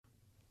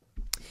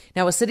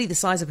Now, a city the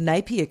size of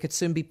Napier could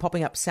soon be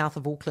popping up south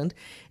of Auckland.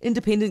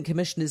 Independent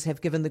commissioners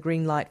have given the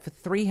green light for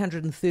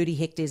 330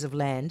 hectares of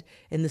land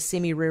in the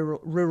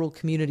semi-rural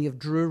community of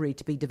Drury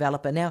to be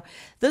developer. Now,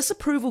 this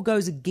approval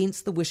goes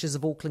against the wishes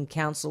of Auckland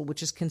Council,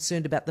 which is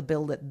concerned about the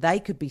bill that they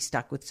could be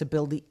stuck with to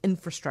build the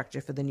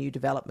infrastructure for the new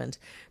development.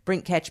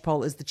 Brent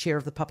Catchpole is the chair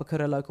of the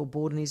Papakura Local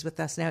Board, and he's with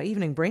us now.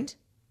 Evening, Brent.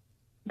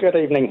 Good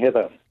evening,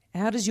 Heather.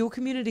 How does your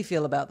community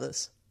feel about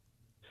this?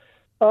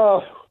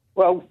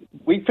 Well,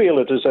 we feel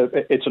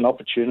it's an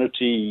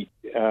opportunity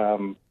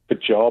for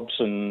jobs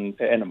and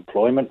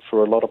employment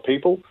for a lot of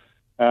people,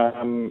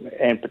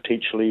 and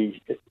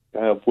potentially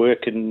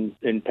work in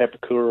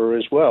Papakura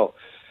as well.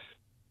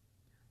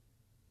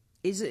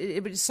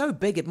 It's so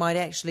big, it might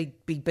actually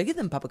be bigger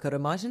than Papakura,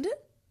 mightn't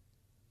it?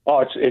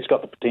 Oh, it's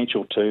got the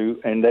potential to,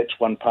 and that's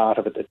one part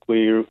of it that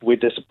we're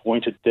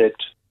disappointed that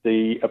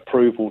the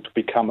approval to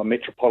become a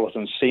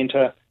metropolitan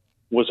centre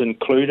was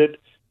included.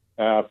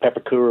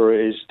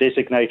 Papakura is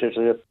designated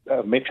as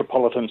a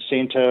metropolitan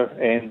centre,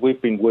 and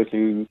we've been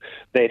working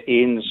that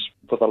ends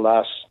for the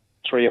last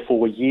 3 or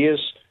 4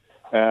 years.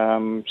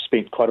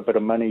 Spent quite a bit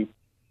of money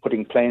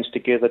putting plans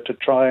together to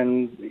try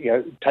and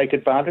take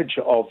advantage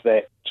of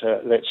that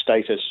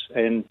status,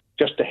 and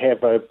just to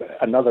have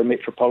another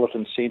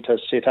metropolitan centre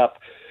set up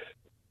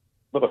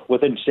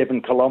within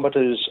 7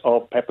 kilometres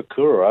of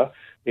Papakura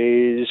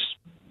is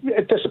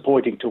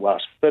disappointing to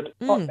us. But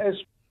as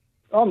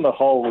on the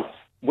whole,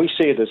 we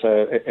see it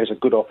as a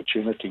good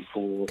opportunity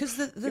for... Because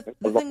the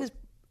thing is,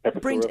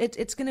 Brent,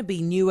 it's going to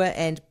be newer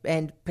and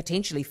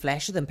potentially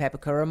flashier than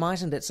Papakura,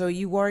 mightn't it? So are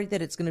you worried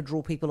that it's going to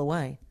draw people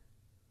away?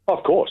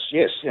 Of course,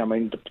 yes. I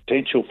mean, the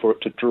potential for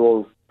it to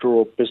draw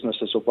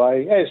businesses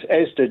away,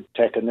 as did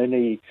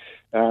Takanini,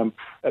 10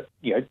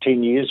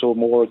 years or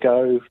more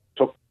ago,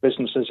 took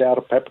businesses out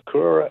of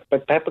Papakura.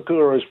 But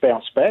Papakura has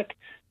bounced back,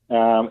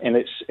 and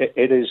it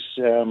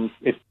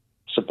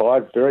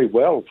survived very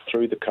well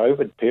through the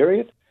COVID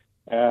period.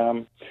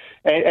 And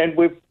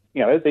we've,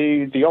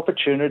 the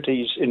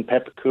opportunities in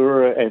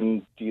Papakura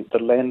and the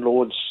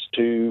landlords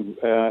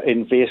to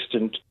invest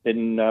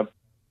in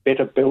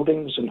better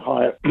buildings and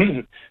higher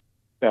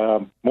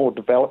more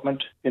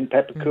development in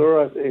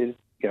Papakura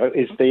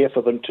is there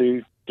for them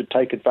to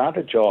take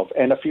advantage of,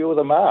 and a few of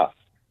them are.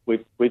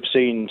 We've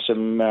seen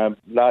some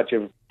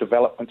larger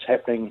developments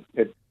happening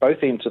at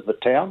both ends of the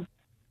town,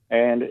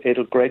 and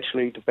it'll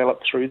gradually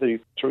develop through the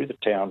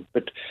town.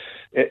 But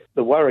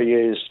the worry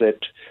is that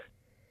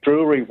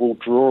Drury will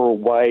draw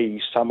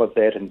away some of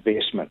that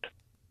investment.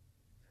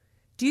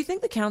 Do you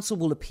think the council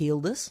will appeal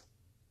this?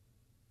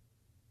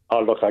 Oh,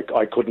 look,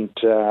 I couldn't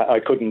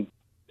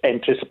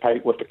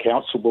anticipate what the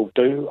council will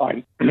do.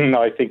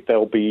 I think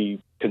they'll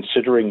be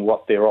considering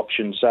what their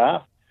options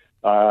are.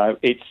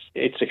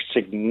 It's a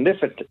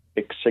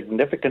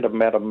significant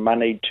amount of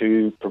money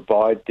to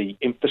provide the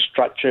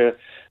infrastructure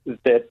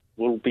that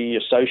will be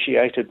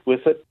associated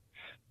with it.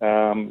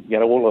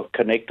 All of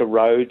connector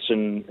roads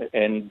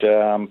and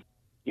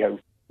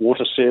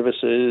water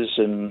services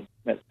and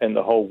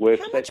the whole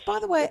works. How much, by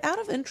the way, out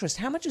of interest,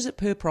 how much is it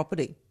per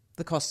property,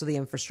 the cost of the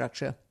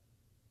infrastructure?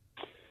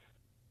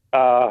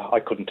 I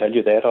couldn't tell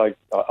you that.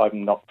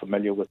 I'm not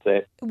familiar with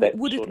that.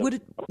 Would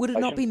it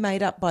not be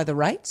made up by the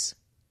rates?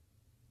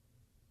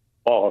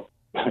 Oh,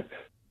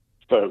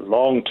 for a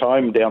long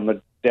time down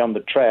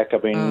the track. I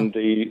mean,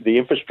 the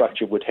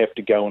infrastructure would have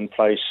to go in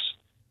place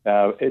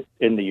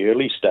in the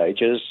early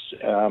stages.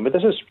 But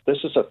this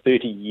is a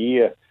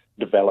 30-year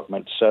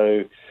development.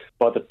 So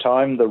by the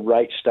time the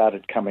rate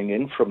started coming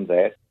in from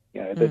that,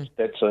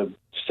 that's a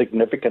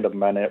significant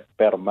amount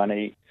of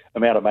money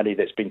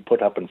that's been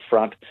put up in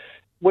front,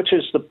 which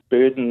is the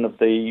burden of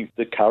the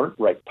current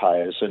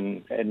ratepayers,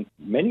 and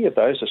many of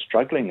those are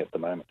struggling at the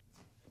moment.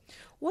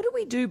 What do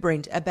we do,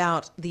 Brent,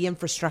 about the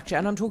infrastructure?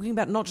 And I'm talking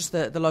about not just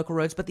the local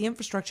roads, but the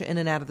infrastructure in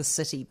and out of the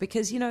city.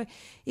 Because,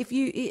 if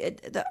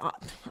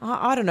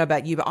I don't know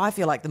about you, but I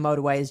feel like the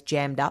motorway is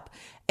jammed up,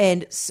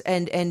 and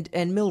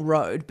Mill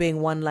Road, being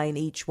one lane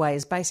each way,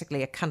 is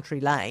basically a country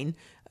lane.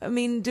 I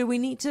mean, do we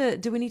need to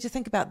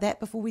think about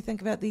that before we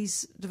think about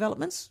these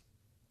developments?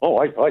 Oh,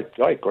 I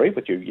agree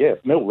with you. Yeah,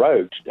 Mill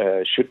Road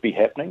should be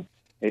happening.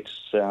 It's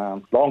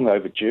long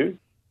overdue,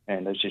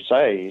 and as you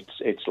say,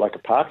 it's like a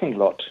parking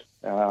lot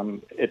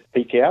at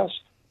peak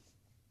hours.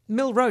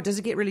 Mill Road, does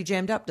it get really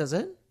jammed up? Does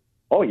it?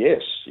 Oh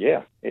yes,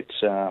 yeah.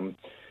 It's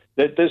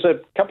there's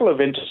a couple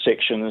of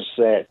intersections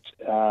that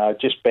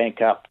just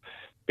bank up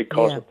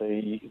because of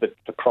the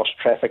cross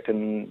traffic,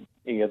 and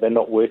they're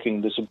not working.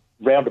 There's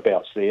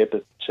roundabouts there,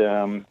 but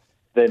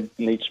there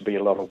needs to be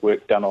a lot of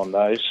work done on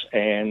those,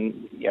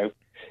 and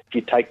if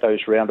you take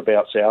those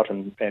roundabouts out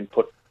and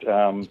put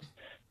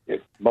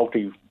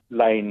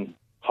multi-lane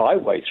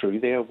highway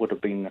through there, would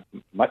have been a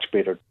much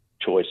better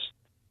choice.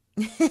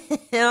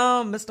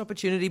 Oh, missed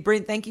opportunity.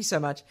 Brent, thank you so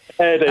much.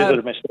 It is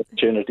a missed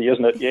opportunity,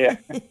 isn't it? Yeah.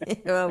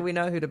 Well, we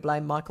know who to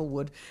blame, Michael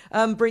Wood.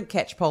 Brent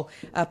Catchpole,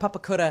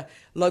 Papakura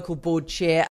Local Board Chair.